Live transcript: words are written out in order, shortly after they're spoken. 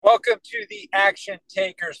Welcome to the Action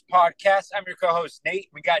Takers podcast. I'm your co-host Nate.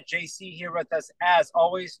 We got JC here with us as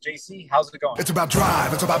always. JC, how's it going? It's about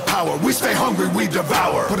drive, it's about power. We stay hungry, we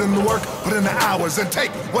devour. Put in the work, put in the hours, and take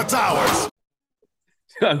what's ours.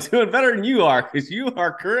 I'm doing better than you are because you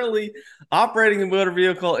are currently operating a motor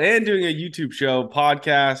vehicle and doing a YouTube show,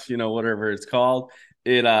 podcast, whatever it's called.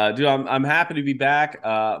 Dude, I'm happy to be back.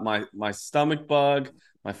 My stomach bug,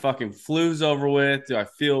 my fucking flu's over with. Do I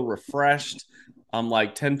feel refreshed? I'm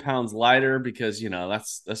like 10 pounds lighter because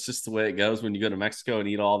that's just the way it goes when you go to Mexico and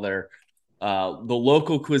eat all their the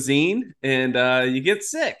local cuisine and you get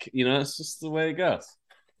sick. It's just the way it goes.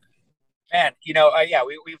 Man,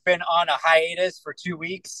 we've been on a hiatus for 2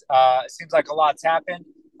 weeks. It seems like a lot's happened.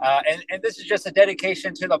 And this is just a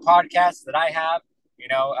dedication to the podcast that I have,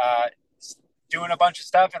 doing a bunch of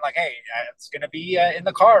stuff and like, hey, it's going to be in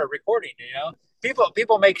the car recording,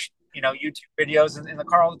 people make, YouTube videos in the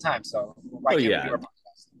car all the time. So why can't we do our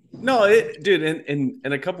podcast? No, dude.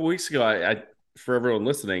 And a couple weeks ago, I for everyone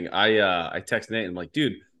listening, I texted Nate and I'm like,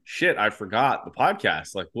 dude, shit, I forgot the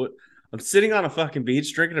podcast. Like what? I'm sitting on a fucking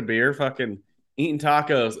beach, drinking a beer, fucking eating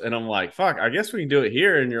tacos. And I'm like, fuck, I guess we can do it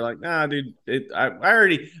here. And you're like, nah, dude, I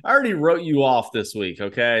already wrote you off this week.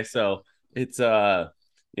 Okay. So it's,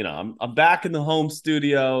 I'm back in the home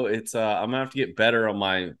studio. It's, I'm gonna have to get better on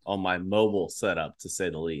my mobile setup, to say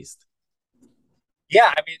the least.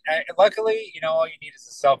 Yeah. I mean, luckily, all you need is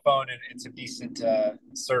a cell phone and some decent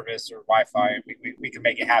service or Wi-Fi. We can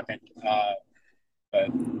make it happen. But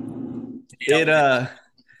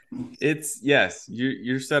it's yes,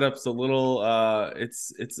 your setup's a little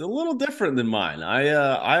it's a little different than mine.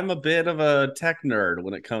 I'm a bit of a tech nerd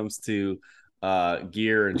when it comes to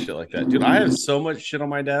gear and shit like that. Dude, I have so much shit on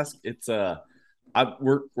my desk. It's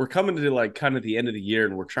we're coming to like kind of the end of the year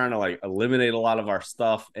and we're trying to like eliminate a lot of our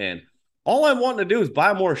stuff, and all I'm wanting to do is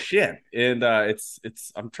buy more shit. And it's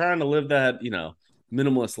I'm trying to live that,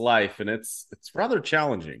 minimalist life, and it's rather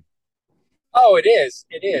challenging. Oh, it is.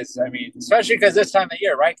 It is. I mean, especially because this time of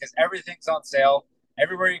year, right? Because everything's on sale.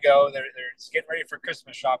 Everywhere you go, they're getting ready for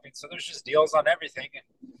Christmas shopping. So there's just deals on everything, and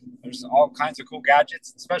there's all kinds of cool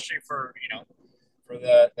gadgets, especially for for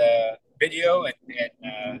the video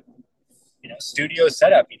and studio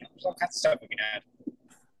setup. There's all kinds of stuff we can add.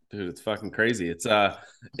 Dude, it's fucking crazy.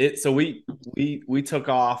 So we took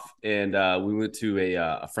off and we went to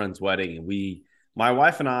a friend's wedding, and my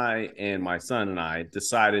wife and I and my son and I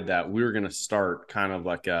decided that we were going to start kind of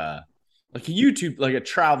like a YouTube, like a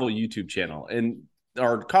travel YouTube channel. And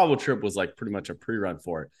our Cabo trip was like pretty much a pre-run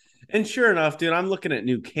for it. And sure enough, dude, I'm looking at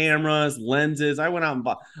new cameras, lenses. I went out and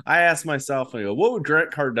I asked myself, I go, what would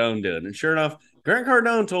Grant Cardone do? And sure enough, Grant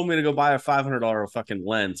Cardone told me to go buy a $500 fucking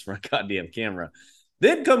lens for a goddamn camera.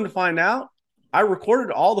 Then come to find out, I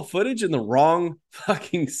recorded all the footage in the wrong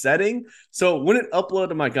fucking setting, so it wouldn't upload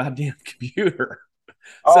to my goddamn computer.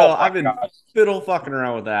 So I've been fiddle fucking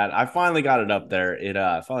around with that. I finally got it up there.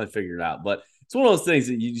 I finally figured it out. But it's one of those things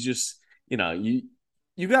that you just,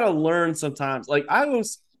 you got to learn sometimes. Like I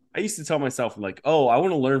used to tell myself, I'm like, oh, I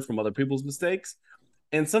want to learn from other people's mistakes.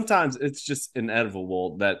 And sometimes it's just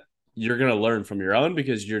inevitable that you're going to learn from your own,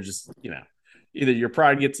 because you're just, either your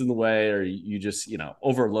pride gets in the way or you just,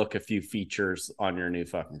 overlook a few features on your new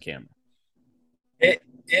fucking camera. It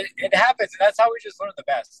happens, and that's how we just learn the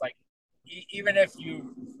best. Like even if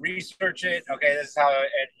you research it, okay, this is how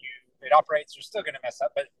it operates. You're still gonna mess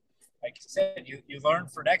up, but like you said, you learn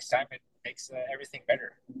for next time. It makes everything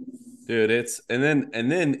better. Dude,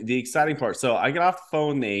 and then the exciting part. So I get off the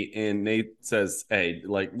phone, Nate, and Nate says, "Hey,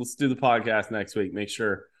 like, let's do the podcast next week. Make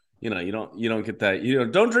sure." You don't get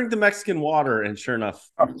that. Don't drink the Mexican water. And sure enough,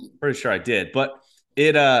 pretty sure I did. But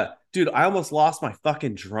dude, I almost lost my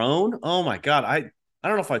fucking drone. Oh my God. I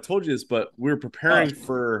don't know if I told you this, but we were preparing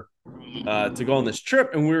for to go on this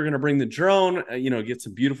trip, and we were going to bring the drone, get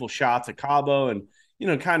some beautiful shots at Cabo and,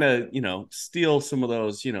 kind of, steal some of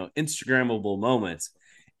those, Instagrammable moments.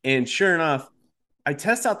 And sure enough, I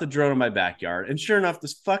test out the drone in my backyard, and sure enough,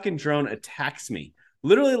 this fucking drone attacks me.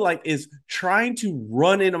 Literally, like, is trying to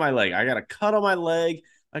run into my leg. I got a cut on my leg.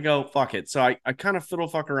 I go, fuck it. So I kind of fiddle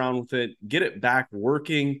fuck around with it, get it back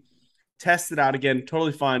working, test it out again.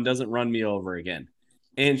 Totally fine. Doesn't run me over again.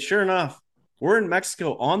 And sure enough, we're in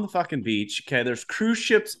Mexico on the fucking beach. Okay. There's cruise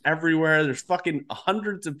ships everywhere. There's fucking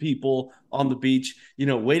hundreds of people on the beach,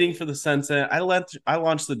 waiting for the sunset. I launched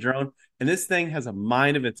the drone, and this thing has a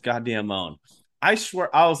mind of its goddamn own. I swear,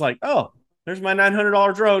 I was like, oh, there's my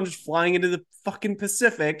 $900 drone just flying into the fucking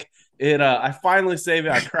Pacific. I finally saved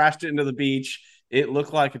it. I crashed it into the beach. It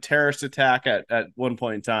looked like a terrorist attack at one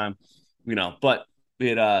point in time, but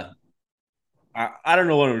I don't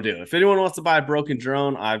know what I'm gonna do. If anyone wants to buy a broken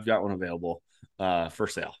drone, I've got one available. for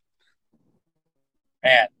sale.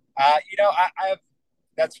 Man, I've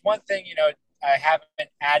that's one thing, I haven't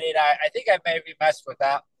added. I think I maybe messed with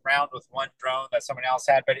that round with one drone that someone else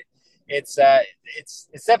had, but it's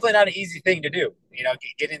definitely not an easy thing to do.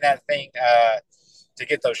 Getting that thing to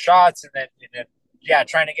get those shots, and then yeah,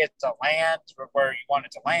 trying to get to land where you want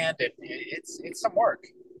it to land. It's some work.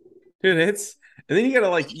 Dude, and then you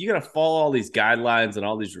gotta follow all these guidelines and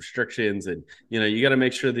all these restrictions, and you gotta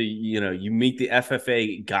make sure that you meet the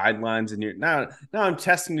FFA guidelines, and you're now I'm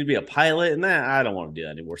testing to be a pilot, and that I don't want to do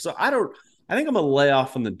that anymore. So I think I'm gonna lay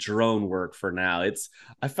off on the drone work for now.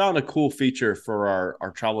 I found a cool feature for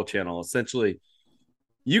our travel channel. Essentially,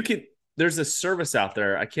 there's a service out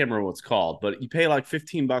there, I can't remember what it's called, but you pay like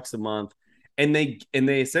 $15 a month, and they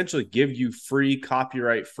essentially give you free,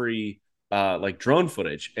 copyright free like drone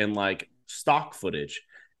footage and like stock footage.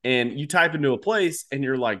 And you type into a place and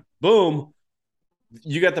you're like, boom,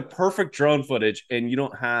 you got the perfect drone footage, and you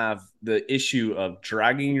don't have the issue of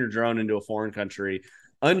dragging your drone into a foreign country,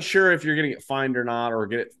 unsure if you're going to get fined or not, or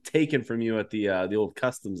get it taken from you at the old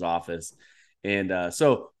customs office. And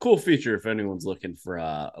so cool feature if anyone's looking for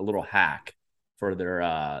a little hack for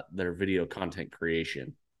their video content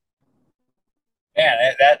creation.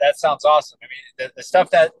 Man, that sounds awesome. I mean, the stuff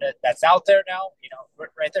that's out there now,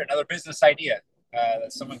 right there, another business idea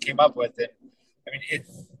that someone came up with. And I mean,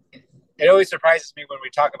 it always surprises me when we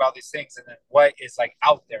talk about these things, and then what is like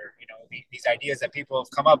out there, these ideas that people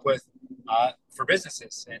have come up with for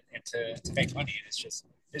businesses and to make money. And it's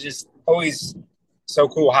just always so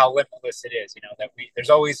cool how limitless it is, that there's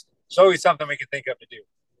always something we can think of to do.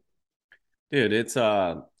 Dude,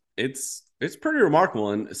 it's pretty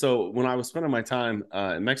remarkable. And so when I was spending my time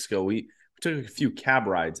in Mexico, we took a few cab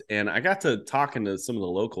rides, and I got to talking to some of the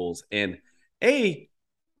locals, and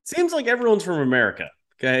seems like everyone's from America.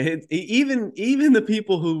 Okay. Even the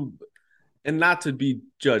people who, and not to be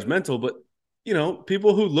judgmental, but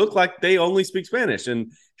people who look like they only speak Spanish.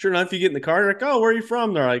 And sure enough, you get in the car, you're like, oh, where are you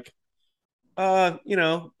from? They're like,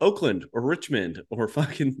 Oakland or Richmond or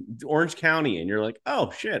fucking Orange County. And you're like,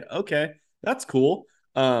 oh shit. Okay. That's cool.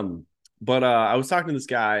 But I was talking to this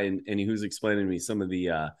guy, and he was explaining to me some of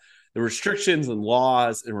the restrictions and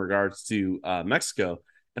laws in regards to Mexico.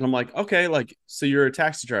 And I'm like, okay, like, so you're a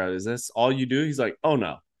taxi driver. Is this all you do? He's like, oh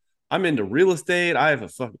no, I'm into real estate. I have a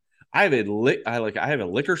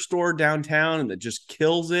liquor store downtown, and that just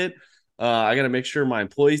kills it. I got to make sure my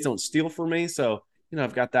employees don't steal from me. So,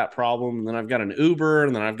 I've got that problem. And then I've got an Uber,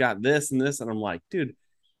 and then I've got this and this. And I'm like, dude,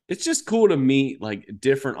 it's just cool to meet like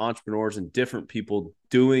different entrepreneurs and different people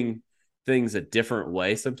doing things a different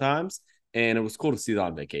way sometimes. And it was cool to see that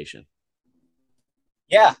on vacation.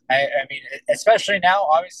 Yeah, I mean, especially now,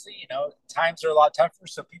 obviously, times are a lot tougher,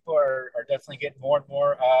 so people are definitely getting more and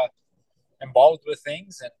more involved with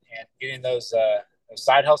things and getting those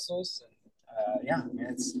side hustles. And yeah,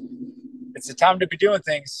 it's a time to be doing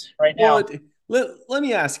things right now. Well, let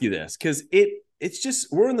me ask you this, because it's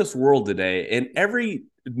just, we're in this world today, and every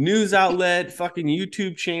news outlet, fucking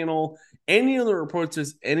YouTube channel, any of the reports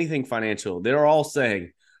is anything financial, they're all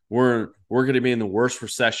saying we're going to be in the worst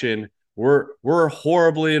recession. We're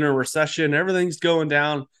horribly in a recession. Everything's going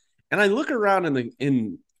down. And I look around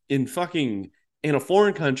in a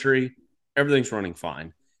foreign country, everything's running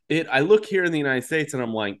fine. I look here in the United States, and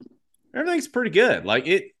I'm like, everything's pretty good. Like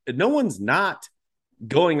no one's not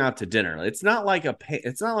going out to dinner. It's not like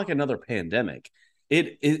another pandemic.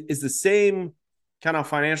 It is the same kind of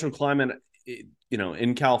financial climate,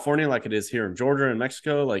 in California, like it is here in Georgia and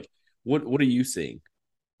Mexico. Like, what are you seeing?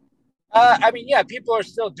 I mean, yeah, people are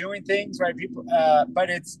still doing things, right? People, but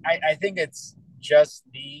I think it's just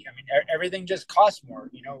everything just costs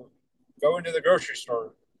more. Go into the grocery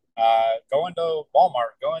store, go into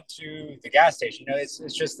Walmart, go into the gas station. It's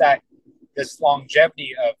just that this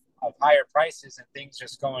longevity of higher prices and things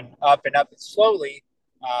just going up and slowly.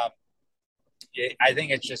 I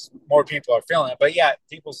think it's just more people are feeling it. But yeah,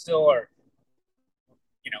 people still are.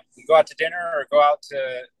 You go out to dinner or go out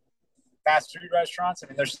to fast food restaurants. I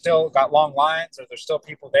mean, there's still got long lines, or there's still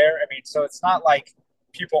people there. I mean, so it's not like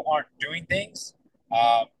people aren't doing things.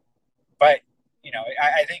 But I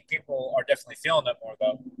think people are definitely feeling it more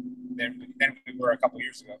though than we were a couple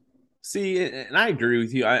years ago. See, and I agree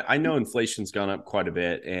with you. I know inflation's gone up quite a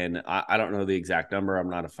bit, and I don't know the exact number. I'm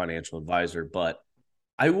not a financial advisor, but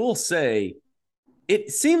I will say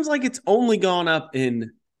it seems like it's only gone up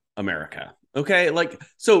in America. Okay. Like,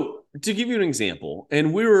 so to give you an example,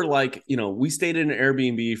 and we were like, we stayed in an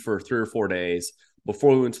Airbnb for 3 or 4 days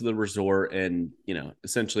before we went to the resort, and,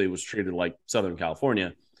 essentially it was treated like Southern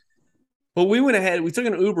California. But we went ahead, we took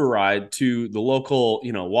an Uber ride to the local,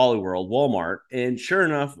 Wally World, Walmart. And sure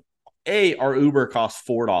enough, our Uber costs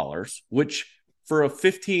 $4, which for a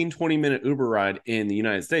 15-20 minute Uber ride in the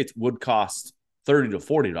United States would cost $30 to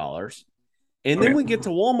 $40. And then Okay. we get to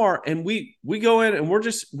Walmart and we go in and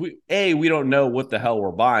we don't know what the hell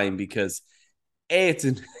we're buying because it's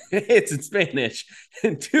in it's in Spanish,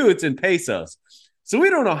 and two, it's in pesos. So we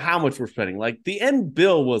don't know how much we're spending. Like the end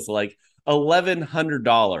bill was like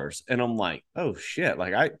 $1,100, and I'm like, oh shit!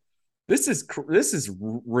 Like this is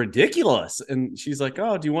ridiculous. And she's like,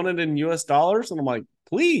 oh, do you want it in US dollars? And I'm like,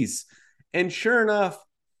 please. And sure enough,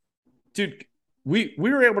 dude, we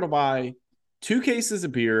were able to buy 2 cases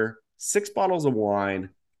of beer, 6 bottles of wine,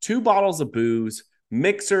 2 bottles of booze,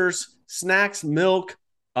 mixers, snacks, milk,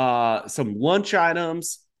 some lunch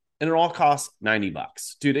items, and it all cost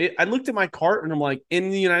 $90. Dude, I looked at my cart and I'm like, in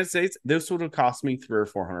the United States, this would have cost me $300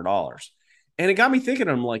 or $400. And it got me thinking,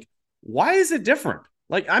 I'm like, why is it different?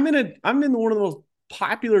 Like I'm in one of the most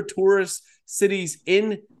popular tourist cities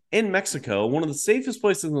in Mexico, one of the safest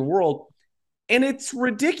places in the world, and it's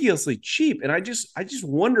ridiculously cheap. And I just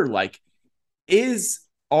wonder, like,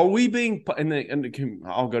 are we being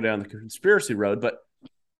I'll go down the conspiracy road, but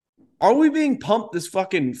are we being pumped this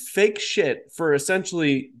fucking fake shit for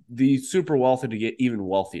essentially the super wealthy to get even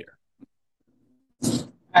wealthier?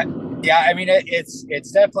 Yeah, I mean it's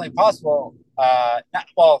definitely possible. Not,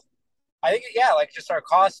 well, I think yeah, like just our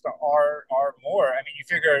costs are more. I mean, you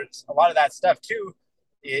figure a lot of that stuff too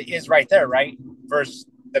is right there, right? Versus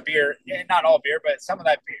the beer, not all beer, but some of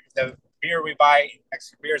that beer, the beer we buy,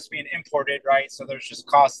 Mexican beer is being imported, right? So there's just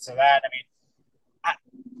costs to that. I mean,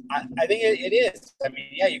 I think it is. I mean,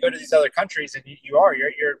 yeah, you go to these other countries and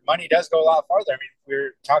your money does go a lot farther. I mean, we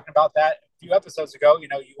were talking about that a few episodes ago. You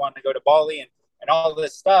know, you want to go to Bali and all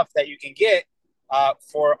this stuff that you can get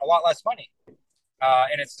for a lot less money,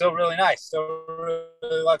 and it's still really nice, still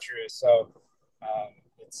really luxurious. So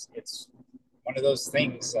it's one of those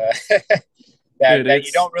things Dude, that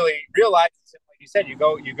you don't really realize. Like you said, you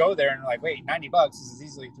go there and like, wait, $90. This is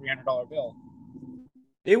easily $300 bill.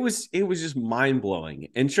 it was just mind blowing.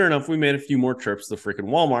 And sure enough, we made a few more trips to the freaking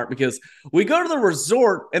Walmart because we go to the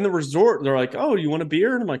resort, and the resort, they're like, oh, you want a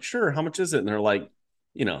beer? And I'm like, sure, how much is it? And they're like,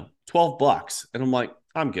 $12. And I'm like,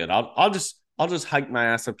 I'm good. I'll just hike my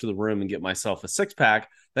ass up to the room and get myself a 6 pack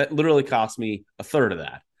that literally cost me a third of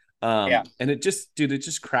that. Yeah. And it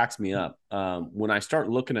just cracks me up. When I start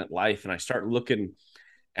looking at life and I start looking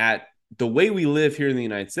at the way we live here in the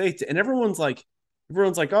United States, and everyone's like,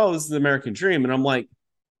 oh, this is the American dream. And I'm like,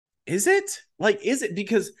 is it? Like, is it?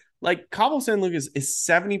 Because like Cabo San Lucas is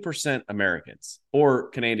 70% Americans or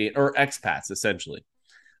Canadian or expats, essentially.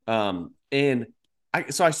 And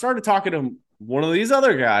I started talking to one of these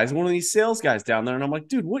other guys, one of these sales guys down there, and I'm like,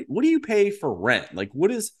 dude, what do you pay for rent? Like,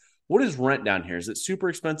 what is rent down here? Is it super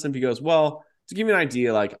expensive? He goes, well, to give you an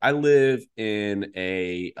idea, like I live in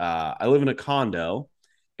a condo.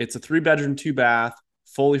 It's a 3 bedroom, 2 bath,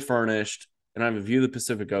 fully furnished, and I have a view of the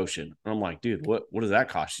Pacific Ocean. And I'm like, dude, what does that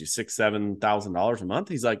cost you? $6,000-7,000 a month?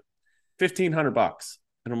 He's like, $1,500.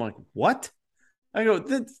 And I'm like, what? I go,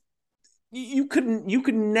 you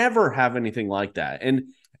could never have anything like that. And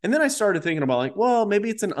then I started thinking about like, well, maybe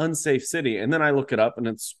it's an unsafe city. And then I look it up and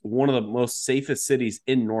it's one of the most safest cities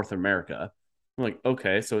in North America. I'm like,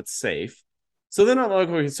 okay, so it's safe. So then I'm like,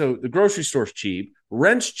 okay, so the grocery store's cheap,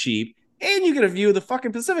 rent's cheap, and you get a view of the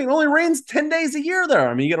fucking Pacific. It only rains 10 days a year there.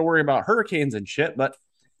 I mean, you got to worry about hurricanes and shit, but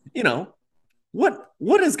you know, what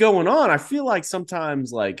is going on? I feel like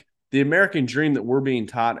sometimes like the American dream that we're being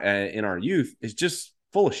taught in our youth is just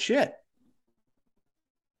full of shit.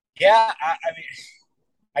 Yeah, I mean,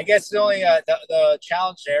 I guess the only the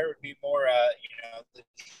challenge there would be more, the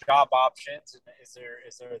job options, and is there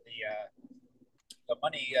the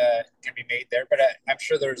money can be made there? But I'm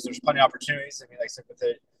sure there's plenty of opportunities. I mean, like I said, with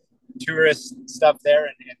the tourist stuff there,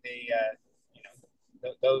 and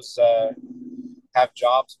the those have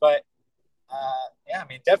jobs, but yeah, I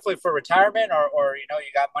mean, definitely for retirement or you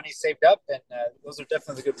got money saved up, and those are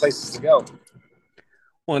definitely the good places to go.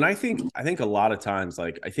 Well, and I think a lot of times,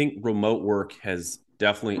 like I think remote work has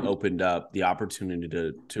definitely opened up the opportunity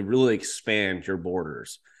to really expand your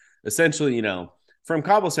borders. Essentially, from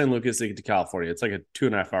Cabo San Lucas to get to California, it's like a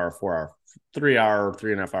 2.5 hour, 4 hour, 3 hour,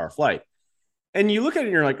 3.5 hour flight. And you look at it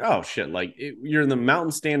and you're like, oh shit, like you're in the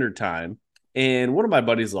Mountain Standard Time. And one of my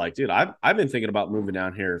buddies like, dude, I've been thinking about moving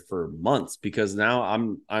down here for months because now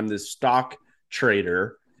I'm this stock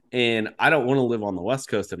trader and I don't want to live on the West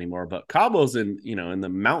Coast anymore. But Cabo's in the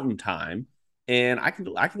Mountain Time, and I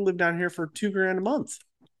can live down here for $2,000 a month.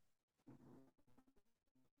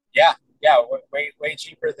 Yeah, yeah, way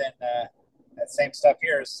cheaper than that same stuff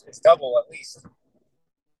here is double at least.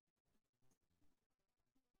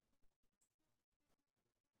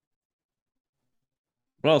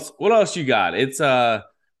 What else you got? It's I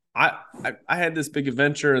had this big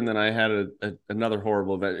adventure and then I had another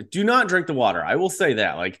horrible event. Do not drink the water. I will say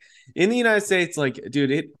that. Like in the United States, like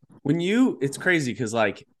dude, it's crazy because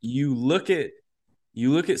like you look at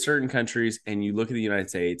certain countries and you look at the United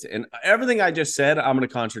States and everything I just said, I'm going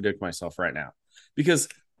to contradict myself right now because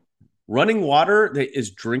running water that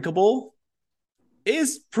is drinkable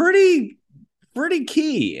is pretty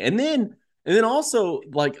key. And then also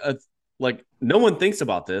like no one thinks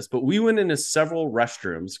about this, but we went into several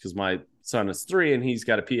restrooms because my son is 3 and he's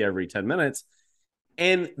got to pee every 10 minutes.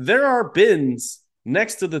 And there are bins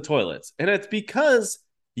next to the toilets. And it's because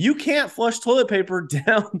you can't flush toilet paper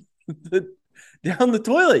the down the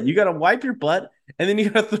toilet. You got to wipe your butt and then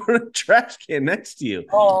you got to throw in a trash can next to you.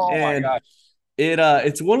 Oh my And gosh.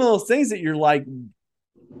 it's one of those things that you're like,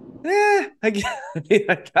 I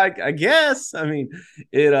guess. I guess. I mean,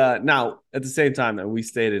 it. Now at the same time that we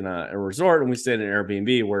stayed in a resort and we stayed in an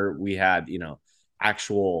Airbnb where we had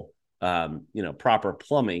actual proper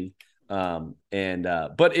plumbing. But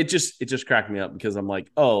it just cracked me up because I'm like,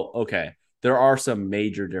 oh, okay, there are some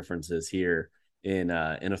major differences here in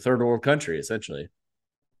a third world country, essentially.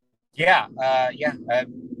 Yeah,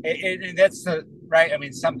 that's the right. I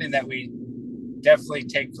mean, something that we definitely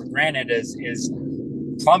take for granted is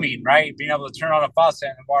plumbing, right? Being able to turn on a faucet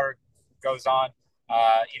and the water goes on.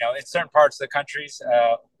 In certain parts of the countries,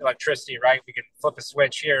 electricity, right? We can flip a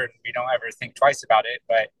switch here and we don't ever think twice about it.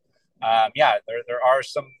 But yeah, there are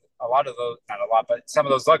a lot of those, not a lot, but some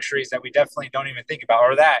of those luxuries that we definitely don't even think about,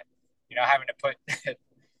 or that having to put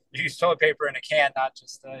use toilet paper in a can, not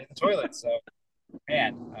just in the toilet. So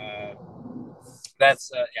man,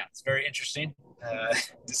 that's yeah, it's very interesting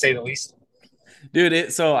to say the least.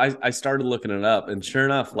 Dude, so I started looking it up, and sure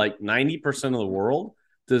enough, like 90% of the world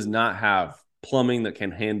does not have plumbing that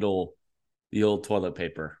can handle the old toilet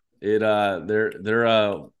paper.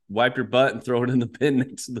 They're wipe your butt and throw it in the bin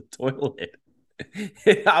next to the toilet.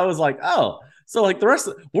 I was like, oh, so like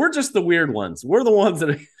we're just the weird ones. We're the ones that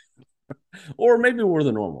are, or maybe we're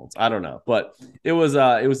the normals. I don't know, but it was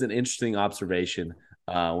an interesting observation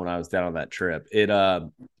when I was down on that trip.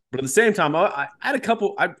 But at the same time, I had a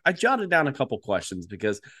couple. I jotted down a couple questions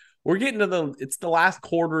because we're getting to it's the last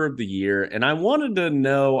quarter of the year, and I wanted to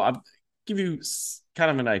know. I'll give you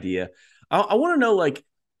kind of an idea. I want to know, like,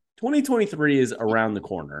 2023 is around the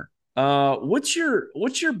corner. What's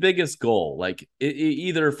your biggest goal? Like,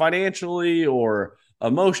 either financially or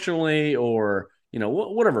emotionally, or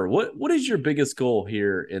whatever. What is your biggest goal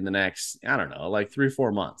here in the next, I don't know, like 3 or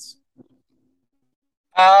 4 months?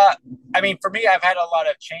 Uh, I mean, for me, I've had a lot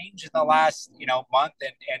of change in the last month,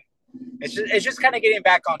 and it's just kind of getting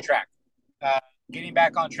back on track. Uh, Getting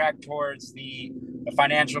back on track towards the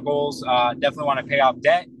financial goals. Definitely want to pay off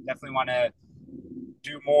debt. Definitely want to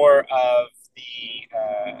do more of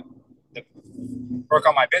the work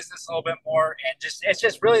on my business a little bit more, and just it's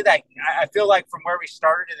just really that I feel like from where we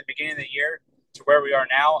started in the beginning of the year to where we are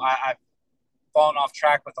now, I've fallen off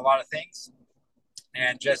track with a lot of things,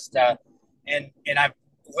 and just and I've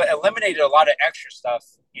eliminated a lot of extra stuff,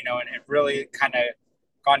 and really kind of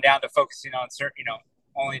gone down to focusing on certain,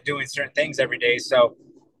 only doing certain things every day. So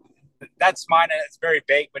that's mine. And it's very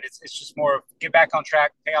vague, but it's just more of get back on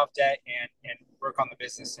track, pay off debt, and work on the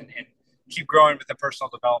business and keep growing with the personal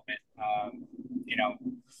development. You know,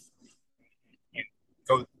 and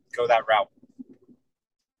go that route.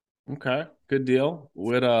 Okay, good deal.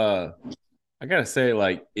 I gotta say,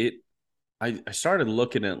 like I started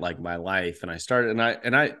looking at like my life, and I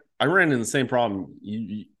ran into the same problem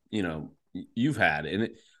you've had, and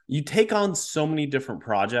you take on so many different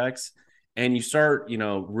projects, and you start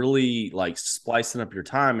really like splicing up your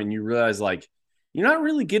time, and you realize like you're not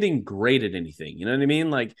really getting great at anything. You know what I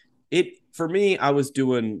mean? Like it for me, I was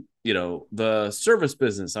doing the service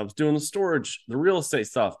business, I was doing the storage, the real estate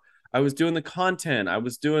stuff, I was doing the content, I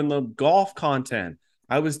was doing the golf content,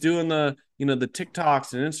 I was doing the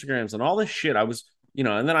TikToks and Instagrams and all this shit. I was,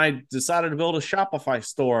 and then I decided to build a Shopify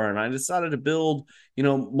store and I decided to build,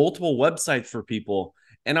 multiple websites for people.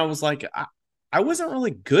 And I was like, I wasn't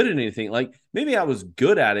really good at anything. Like maybe I was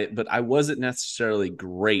good at it, but I wasn't necessarily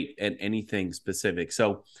great at anything specific.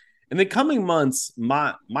 So in the coming months,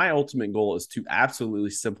 my ultimate goal is to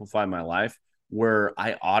absolutely simplify my life where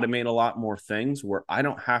I automate a lot more things where I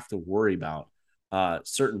don't have to worry about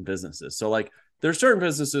certain businesses. So like there's certain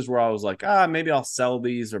businesses where I was like, maybe I'll sell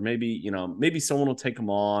these, or maybe someone will take them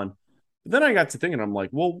on. But then I got to thinking, I'm like,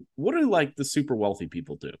 well, what do like the super wealthy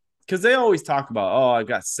people do? Because they always talk about, oh, I've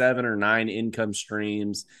got 7 or 9 income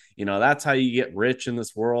streams. That's how you get rich in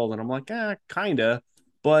this world. And I'm like, kind of.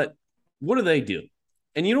 But what do they do?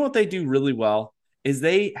 And you know what they do really well is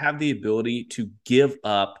they have the ability to give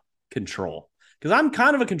up control. Because I'm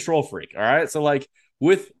kind of a control freak. All right. So like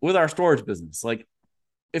with our storage business, like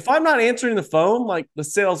if I'm not answering the phone, like the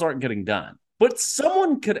sales aren't getting done. But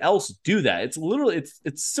someone could else do that. It's literally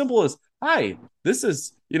it's simple as, hi, this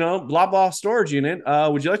is, blah blah storage unit.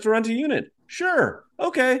 Would you like to rent a unit? Sure.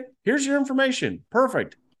 Okay. Here's your information.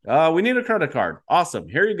 Perfect. We need a credit card. Awesome.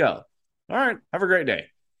 Here you go. All right. Have a great day.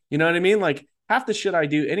 You know what I mean? Like half the shit I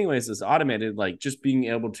do anyways is automated. Like just being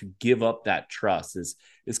able to give up that trust is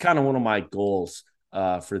kind of one of my goals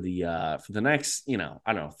for the next, I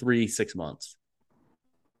don't know, 3-6 months.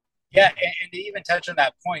 Yeah, and to even touch on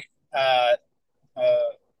that point,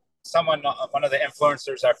 someone, one of the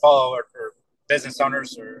influencers I follow, or business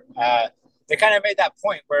owners, or they kind of made that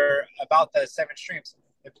point where about the 7 streams.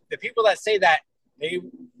 The people that say that, they,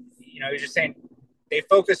 you're just saying they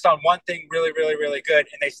focus on one thing really, really, really good,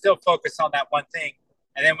 and they still focus on that one thing.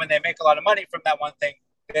 And then when they make a lot of money from that one thing,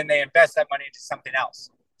 then they invest that money into something else.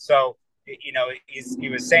 So, he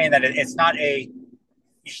was saying that it's not you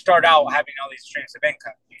start out having all these streams of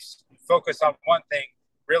income. You focus on one thing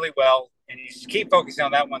really well, and you keep focusing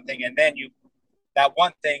on that one thing, and then that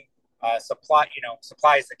one thing supplies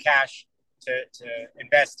the cash to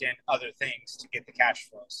invest in other things to get the cash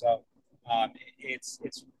flow. So it's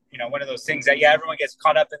one of those things that everyone gets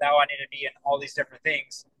caught up in that. I need to be in all these different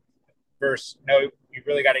things. Versus, you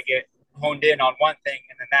really got to get honed in on one thing,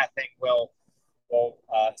 and then that thing will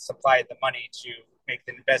supply the money to make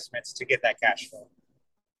the investments to get that cash flow.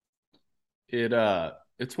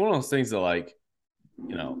 It's one of those things that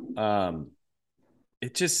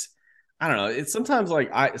it just, I don't know. It's sometimes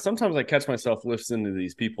I catch myself listening to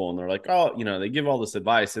these people and they're like, oh, they give all this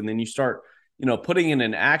advice, and then you start, putting it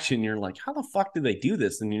in action. You're like, how the fuck do they do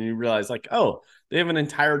this? And you realize like, oh, they have an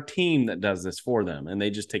entire team that does this for them, and they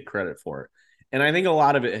just take credit for it. And I think a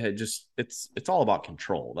lot of it had it's all about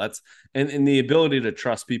control. That's and the ability to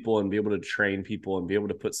trust people and be able to train people and be able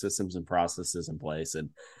to put systems and processes in place.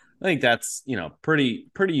 And I think that's, pretty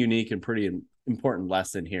unique and pretty important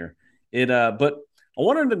lesson here. But I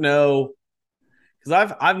wanted to know,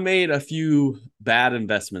 because I've made a few bad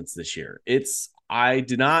investments this year. I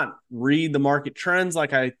did not read the market trends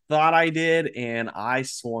like I thought I did, and I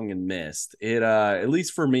swung and missed. At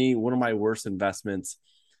least for me, one of my worst investments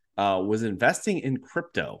was investing in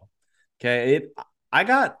crypto. Okay. I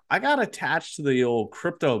got attached to the old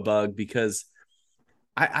crypto bug because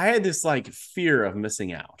I had this like fear of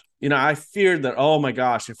missing out. I feared that, oh my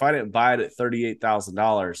gosh, if I didn't buy it at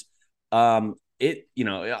 $38,000, I'm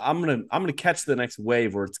gonna catch the next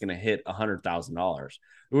wave where it's gonna hit $100,000.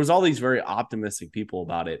 There was all these very optimistic people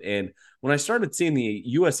about it, and when I started seeing the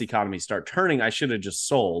U.S. economy start turning, I should have just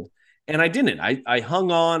sold, and I didn't. I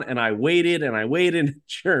hung on and I waited and I waited. And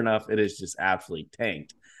sure enough, it is just absolutely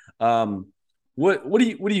tanked. What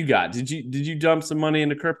do you got? Did you dump some money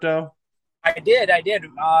into crypto? I did. I did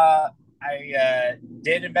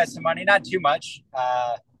invest some money, not too much.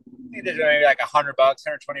 I think there's maybe like $100,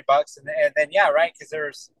 $120, and then right, because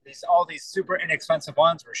there's all these super inexpensive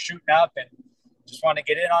ones were shooting up, and just want to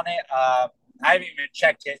get in on it. I haven't even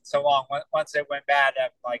checked it so long. Once it went bad, I'm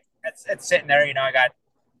like, it's sitting there. I got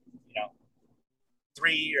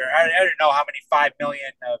 3 or I don't know how many 5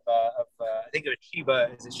 million of I think it was Shiba.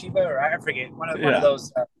 Is it Shiba or I forget one of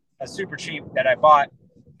those super cheap that I bought.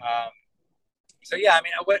 So I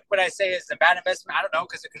mean, what I say is a bad investment. I don't know,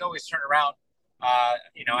 because it could always turn around.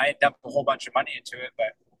 I dumped a whole bunch of money into it,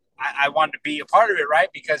 but I wanted to be a part of it, right?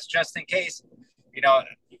 Because just in case,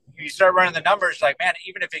 you start running the numbers, like, man,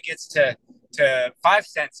 even if it gets to 5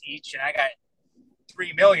 cents each, and I got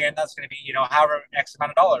 3 million, that's going to be, however X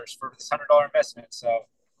amount of dollars for this $100 investment. So,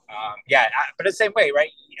 but the same way, right?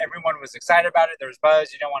 Everyone was excited about it. There was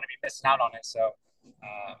buzz. You don't want to be missing out on it. So,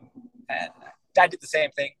 and I did the same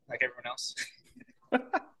thing like everyone else.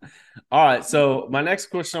 All right. So my next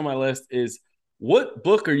question on my list is, what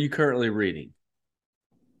book are you currently reading?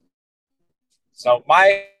 So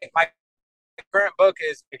my current book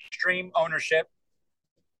is Extreme Ownership.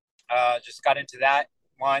 Just got into that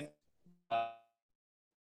one.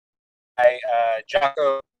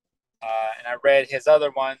 Jocko, and I read his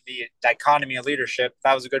other one, The Dichotomy of Leadership.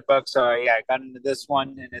 That was a good book. So I got into this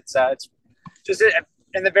one, and it's just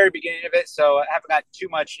in the very beginning of it. So I haven't got too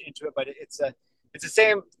much into it, but it's the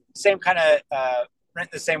same kind of written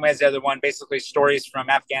the same way as the other one. Basically, stories from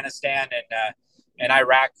Afghanistan and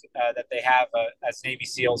Iraq that they have as Navy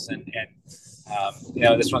SEALs, and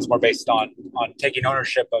this one's more based on taking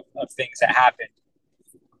ownership of things that happened.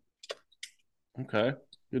 Okay,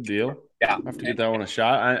 good deal. Yeah, I have to get that one a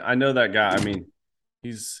shot. I know that guy. I mean,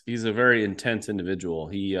 he's a very intense individual.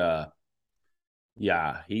 He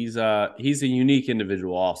Yeah, he's a unique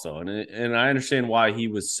individual also, and I understand why he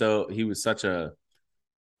was such a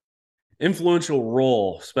influential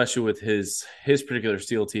role, especially with his particular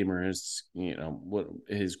SEAL team, or his, what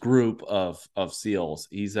his group of SEALs.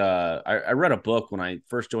 I read a book when I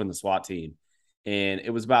first joined the SWAT team, and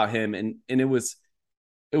it was about him, and it was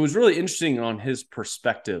really interesting on his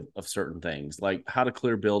perspective of certain things, like how to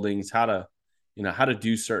clear buildings, how to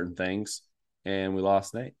do certain things. And we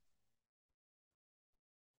lost Nate.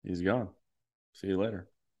 He's gone. See you later.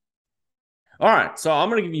 All right, so I'm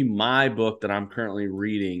gonna give you my book that I'm currently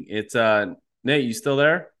reading. It's Nate, you still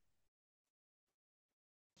there?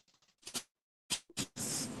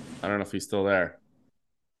 I don't know if he's still there.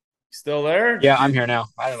 Still there? Yeah, I'm here now.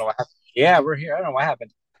 I don't know what happened. Yeah, we're here. I don't know what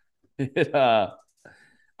happened.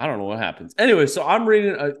 I don't know what happens. Anyway, so I'm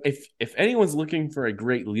reading. If anyone's looking for a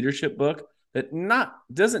great leadership book that not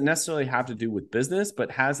doesn't necessarily have to do with business, but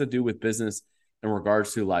has to do with business in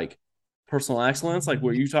regards to like personal excellence, like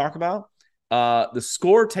what you talk about, The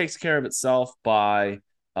Score Takes Care of Itself by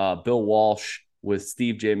Bill Walsh with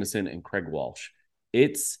Steve Jameson and Craig Walsh.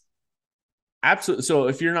 It's absolutely. So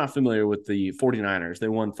if you're not familiar with the 49ers, they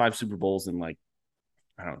won 5 Super Bowls in like,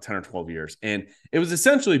 I don't know, 10 or 12 years. And it was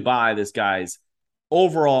essentially by this guy's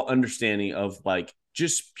overall understanding of like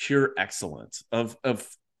just pure excellence of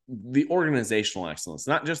the organizational excellence,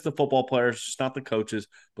 not just the football players, just not the coaches,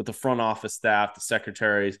 but the front office staff, the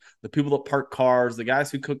secretaries, the people that park cars, the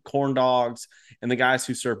guys who cook corn dogs, and the guys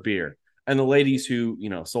who serve beer, and the ladies who,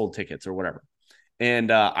 sold tickets or whatever.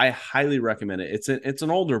 And I highly recommend it. It's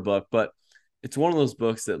an older book, but it's one of those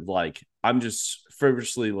books that like I'm just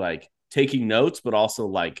feverishly like taking notes, but also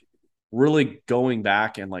like really going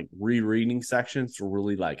back and like rereading sections to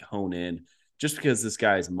really like hone in, just because this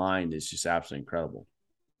guy's mind is just absolutely incredible.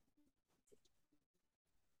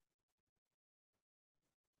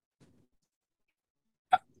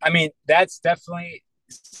 I mean, that's definitely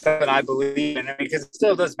something I believe in, because it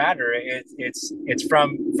still does matter. It's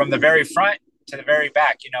from the very front to the very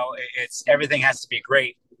back. It's everything has to be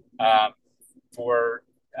great um, for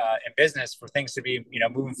in business for things to be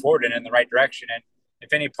moving forward and in the right direction. And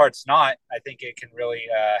if any part's not, I think it can really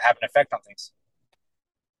have an effect on things.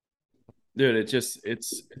 Dude, it's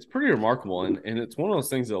pretty remarkable, and it's one of those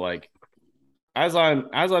things that like as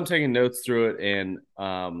I'm taking notes through it, and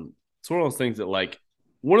it's one of those things that like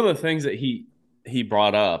one of the things that he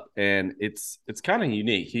brought up, and it's kind of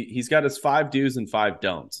unique. He's got his 5 do's and 5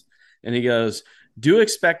 don'ts, and he goes, do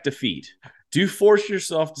expect defeat. Do force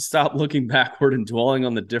yourself to stop looking backward and dwelling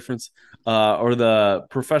on the difference or the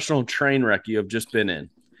professional train wreck you have just been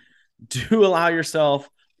in. Do allow yourself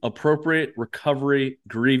appropriate recovery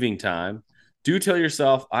grieving time. Do tell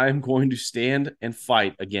yourself, I am going to stand and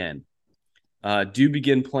fight again. Do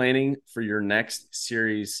begin planning for your next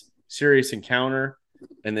serious encounter.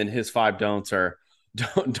 And then his 5 don'ts are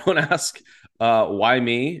don't ask why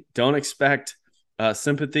me. Don't expect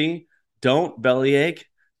sympathy. Don't bellyache.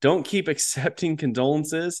 Don't keep accepting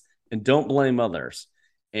condolences, and don't blame others.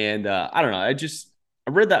 And I don't know. I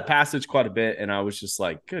read that passage quite a bit, and I was just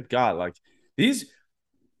like, good God, like these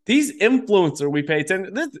influencers we pay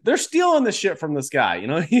attention, they're stealing the shit from this guy.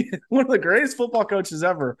 One of the greatest football coaches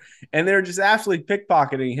ever, and they're just absolutely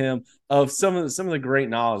pickpocketing him of some of the great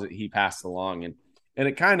knowledge that he passed along. And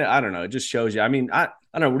it kind of, I don't know, it just shows you. I mean, I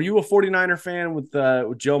don't know. Were you a 49er fan with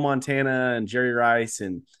Joe Montana and Jerry Rice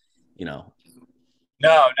and No,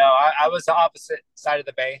 I was the opposite side of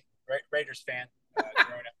the bay, Raiders fan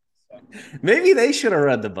growing up. So. Maybe they should have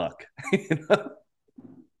read the book.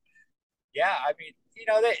 Yeah, I mean,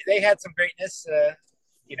 they had some greatness,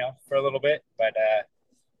 for a little bit, but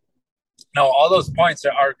no, all those points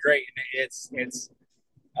are great. And it's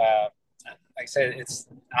like I said,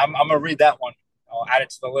 I'm gonna read that one. I'll add it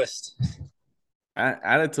to the list.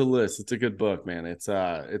 Add it to the list. It's a good book, man. It's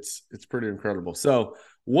pretty incredible. So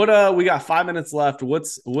what we got 5 minutes left.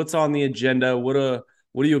 What's on the agenda? What are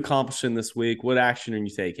you accomplishing this week? What action are you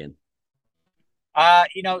taking? So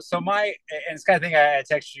and it's kind of thing I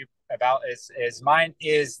texted you about is mine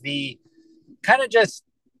is the kind of just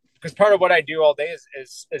because part of what I do all day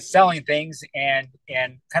is selling things, and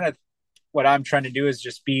kind of what I'm trying to do is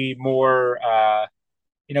just be more,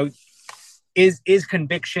 is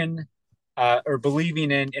conviction or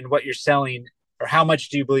believing in what you're selling, or how much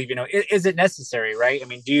do you believe, is it necessary, right? I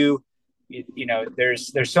mean,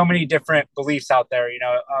 there's so many different beliefs out there,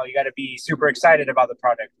 oh, you got to be super excited about the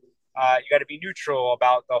product. You got to be neutral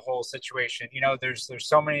about the whole situation. There's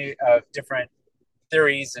so many different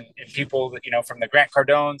theories and people that, from the Grant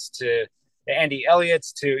Cardones to the Andy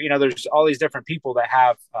Elliott's to, there's all these different people that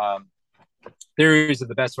have theories of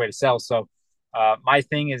the best way to sell. So My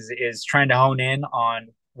thing is trying to hone in on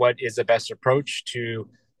what is the best approach to,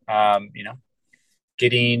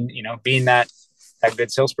 getting, being that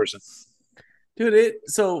good salesperson. Dude,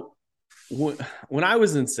 so when I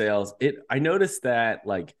was in sales, I noticed that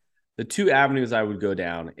like the two avenues I would go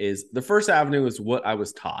down is the first avenue is what I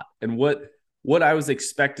was taught and what I was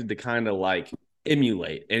expected to kind of like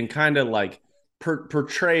emulate and kind of like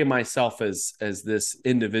portray myself as this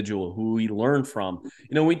individual who we learned from.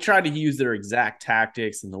 We tried to use their exact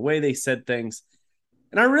tactics and the way they said things.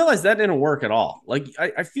 And I realized that didn't work at all. Like,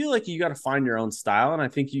 I feel like you got to find your own style. And I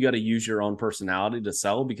think you got to use your own personality to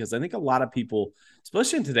sell, because I think a lot of people,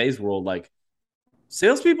 especially in today's world, like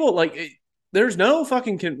salespeople, like there's no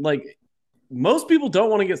fucking, like most people don't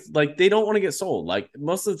want to get, like, they don't want to get sold. Like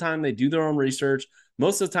most of the time they do their own research.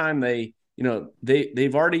 Most of the time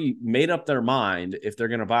they've already made up their mind if they're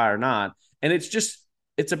going to buy or not. And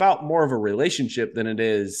it's about more of a relationship than it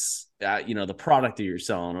is, the product that you're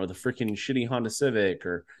selling or the freaking shitty Honda Civic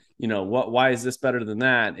or, why is this better than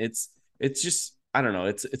that? It's just, I don't know.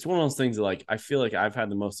 It's one of those things that, like, I feel like I've had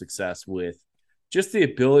the most success with just the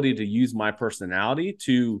ability to use my personality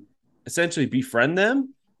to essentially befriend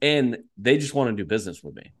them, and they just want to do business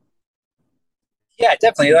with me. Yeah,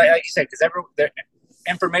 definitely. Like you said, because their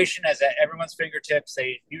information is at everyone's fingertips.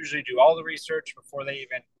 They usually do all the research before they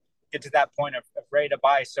even get to that point of ready to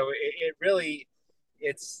buy. So it really,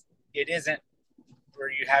 it isn't where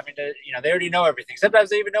you having to, they already know everything. Sometimes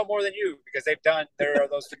they even know more than you because there are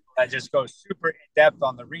those people that just go super in depth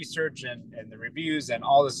on the research and the reviews and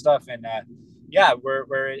all this stuff. And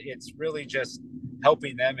where it's really just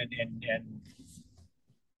helping them and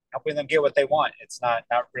helping them get what they want. It's not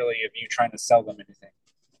really of you trying to sell them anything.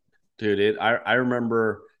 Dude, I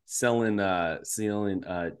remember selling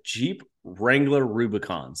Jeep Wrangler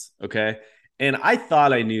Rubicons. Okay. And I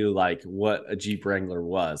thought I knew like what a Jeep Wrangler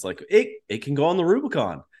was. Like it can go on the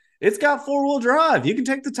Rubicon. It's got 4-wheel drive. You can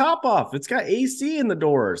take the top off. It's got AC in the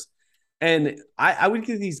doors. And I would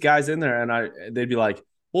get these guys in there and they'd be like,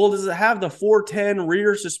 well, does it have the 410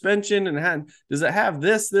 rear suspension? And does it have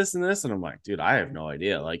this, and this? And I'm like, dude, I have no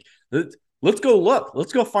idea. Like, let's go look.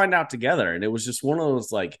 Let's go find out together. And it was just one of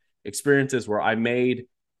those like experiences where I made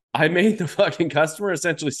the fucking customer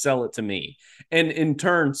essentially sell it to me, and in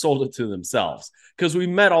turn sold it to themselves, because we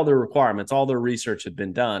met all their requirements, all their research had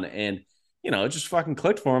been done, and it just fucking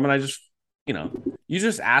clicked for them. And I just, you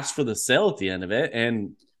just ask for the sale at the end of it,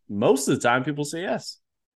 and most of the time people say yes.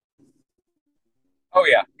 Oh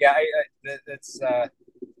yeah, that's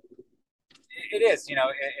it is.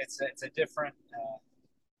 It's a different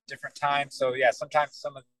time. So yeah, sometimes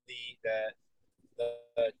some of the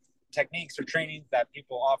techniques or training that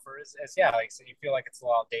people offer is like so you feel like it's a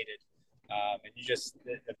little outdated, and you just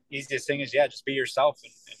the easiest thing is just be yourself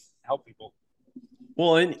and help people.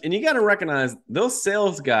 Well, and you got to recognize those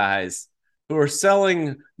sales guys who are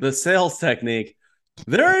selling the sales technique,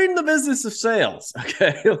 they're in the business of sales.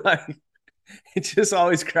 Okay, like it just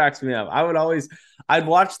always cracks me up. I'd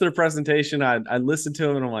watch their presentation, I'd listen to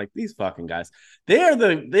them, and I'm like, these fucking guys, they are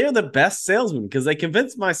the best salesmen, because they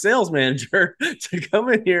convinced my sales manager to come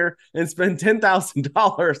in here and spend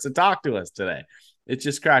 $10,000 to talk to us today. It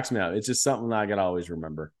just cracks me up. It's just something that I gotta always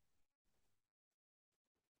remember.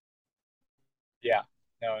 Yeah,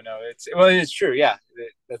 no, it's true. Yeah,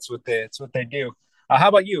 that's what they do. How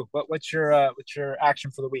about you? What's your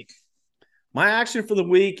action for the week? My action for the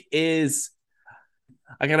week is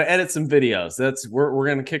I got to edit some videos. We're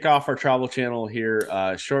going to kick off our travel channel here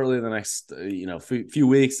shortly in the next few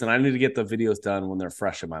weeks, and I need to get the videos done when they're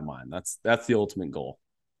fresh in my mind. That's the ultimate goal.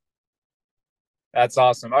 That's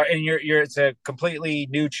awesome. And it's a completely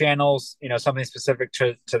new channels, something specific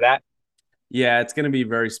to that. Yeah, it's going to be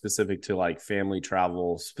very specific to like family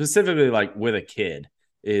travel, specifically like with a kid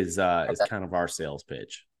is kind of our sales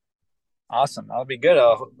pitch. Awesome. That'll be good.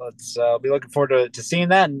 I'll be looking forward to seeing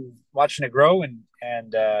that and watching it grow and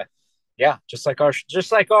just like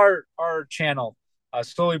our channel,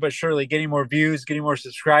 slowly but surely getting more views, getting more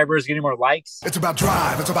subscribers, getting more likes. It's about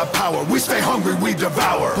drive. It's about power. We stay hungry. We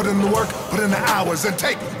devour. Put in the work, put in the hours, and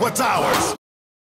take what's ours.